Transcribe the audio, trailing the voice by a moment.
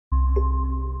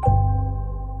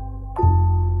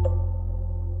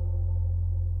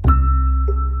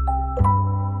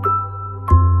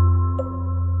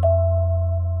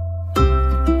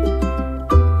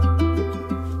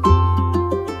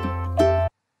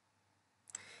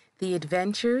The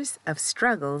Adventures of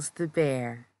Struggles the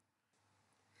Bear.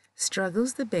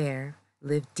 Struggles the Bear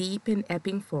lived deep in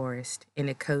Epping Forest in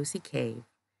a cozy cave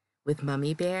with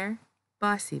Mummy Bear,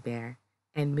 Bossy Bear,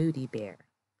 and Moody Bear.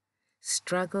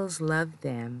 Struggles loved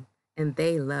them, and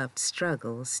they loved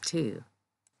Struggles too.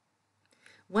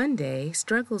 One day,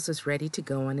 Struggles was ready to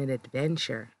go on an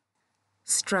adventure.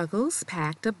 Struggles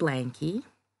packed a blankie,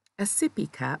 a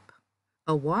sippy cup,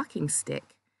 a walking stick,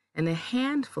 and a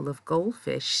handful of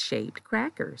goldfish-shaped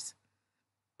crackers.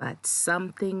 But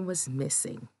something was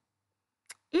missing.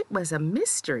 It was a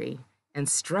mystery, and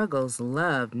Struggles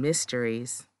loved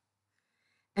mysteries.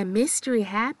 A mystery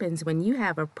happens when you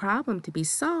have a problem to be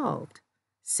solved,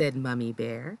 said Mummy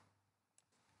Bear.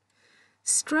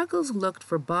 Struggles looked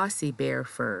for Bossy Bear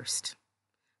first.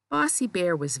 Bossy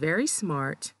Bear was very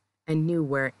smart and knew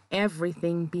where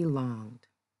everything belonged.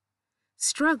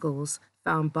 Struggles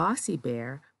found Bossy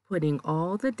Bear putting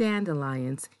all the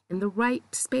dandelions in the right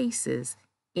spaces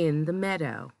in the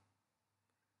meadow.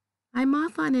 I'm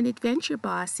off on an adventure,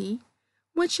 Bossy.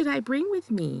 What should I bring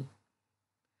with me?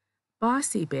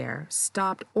 Bossy Bear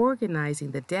stopped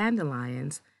organizing the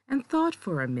dandelions and thought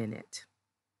for a minute.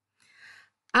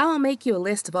 I'll make you a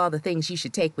list of all the things you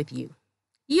should take with you.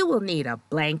 You will need a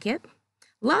blanket,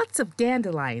 lots of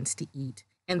dandelions to eat,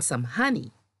 and some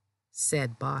honey,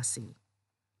 said Bossy.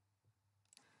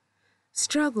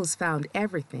 Struggles found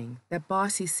everything that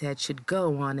Bossy said should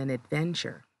go on an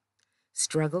adventure.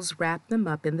 Struggles wrapped them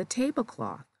up in the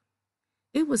tablecloth.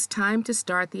 It was time to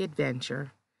start the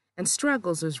adventure, and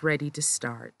Struggles was ready to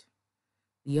start.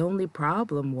 The only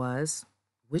problem was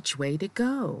which way to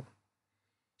go.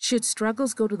 Should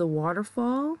Struggles go to the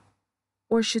waterfall,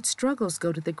 or should Struggles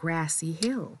go to the grassy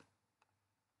hill?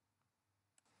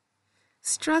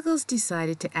 Struggles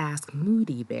decided to ask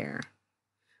Moody Bear.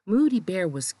 Moody Bear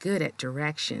was good at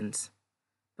directions,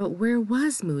 but where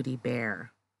was Moody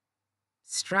Bear?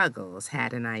 Struggles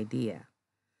had an idea.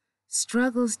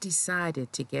 Struggles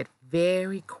decided to get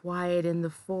very quiet in the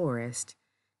forest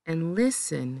and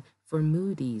listen for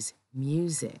Moody's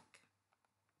music.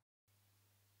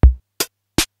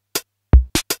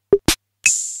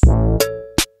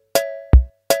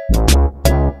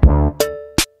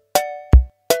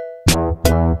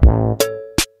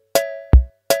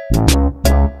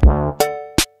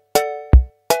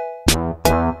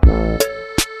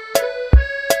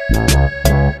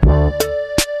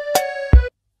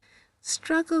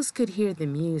 Struggles could hear the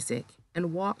music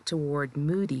and walked toward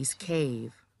Moody's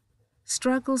cave.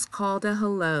 Struggles called a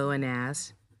hello and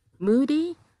asked,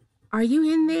 Moody, are you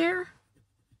in there?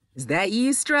 Is that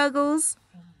you, Struggles?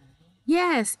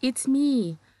 Yes, it's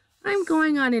me. I'm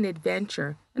going on an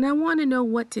adventure, and I want to know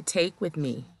what to take with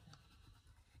me.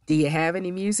 Do you have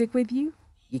any music with you?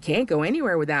 You can't go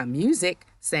anywhere without music,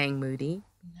 sang Moody.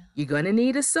 You're going to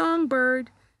need a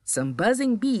songbird, some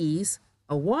buzzing bees,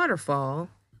 a waterfall,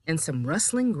 and some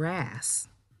rustling grass.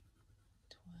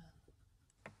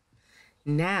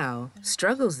 Now,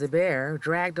 Struggles the Bear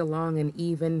dragged along an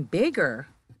even bigger,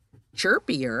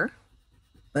 chirpier,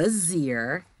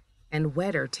 buzzier, and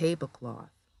wetter tablecloth.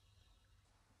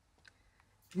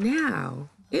 Now,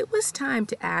 it was time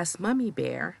to ask Mummy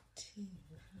Bear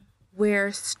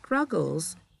where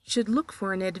Struggles should look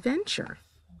for an adventure.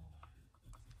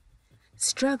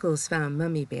 Struggles found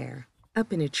Mummy Bear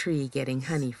up in a tree getting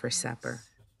honey for supper.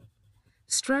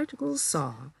 Struggles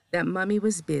saw that Mummy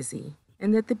was busy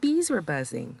and that the bees were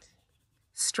buzzing.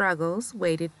 Struggles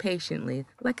waited patiently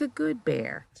like a good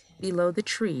bear below the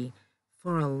tree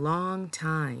for a long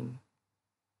time.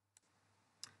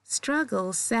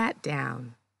 Struggles sat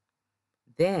down.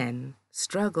 Then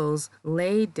Struggles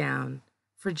laid down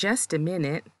for just a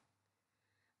minute.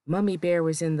 Mummy Bear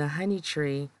was in the honey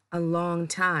tree a long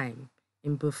time,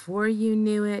 and before you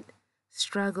knew it,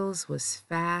 Struggles was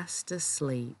fast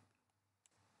asleep.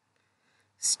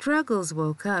 Struggles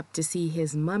woke up to see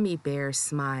his Mummy Bear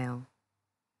smile.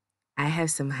 I have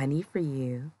some honey for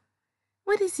you.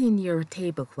 What is in your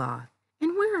tablecloth,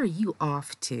 and where are you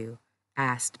off to?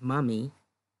 Asked Mummy.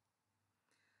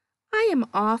 I am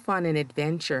off on an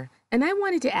adventure, and I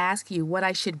wanted to ask you what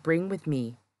I should bring with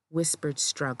me, whispered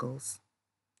Struggles.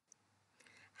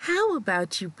 How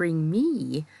about you bring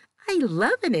me? I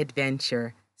love an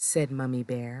adventure, said Mummy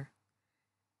Bear.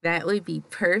 That would be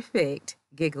perfect,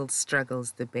 giggled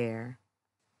Struggles the Bear.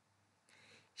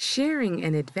 Sharing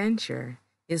an adventure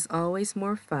is always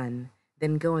more fun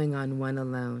than going on one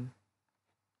alone.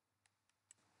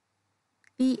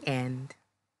 The end.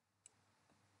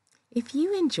 If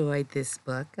you enjoyed this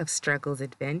book of Struggles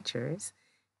Adventures,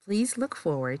 please look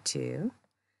forward to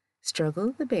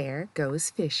Struggle the Bear Goes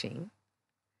Fishing,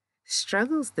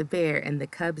 Struggles the Bear and the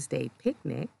Cubs Day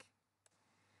Picnic,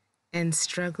 and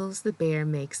struggles the bear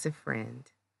makes a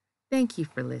friend. Thank you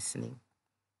for listening.